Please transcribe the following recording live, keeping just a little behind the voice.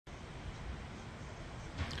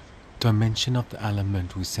Dimension of the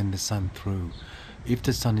element will send the sun through. If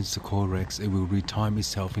the sun is the corex, it will retime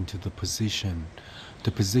itself into the position. The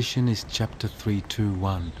position is chapter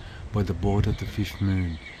 321 by the board of the fifth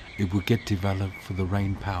moon. It will get developed for the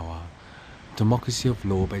rain power. Democracy of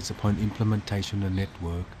law based upon implementation of the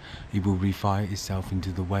network, it will refire itself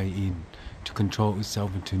into the way in, to control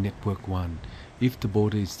itself into network 1. If the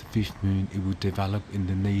border is the fifth moon, it will develop in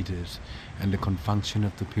the needed and the confunction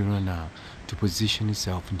of the Purana to position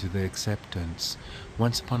itself into the acceptance.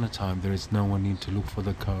 Once upon a time, there is no one in to look for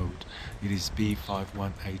the code. It is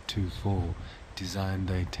B51824, design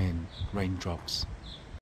day 10, raindrops.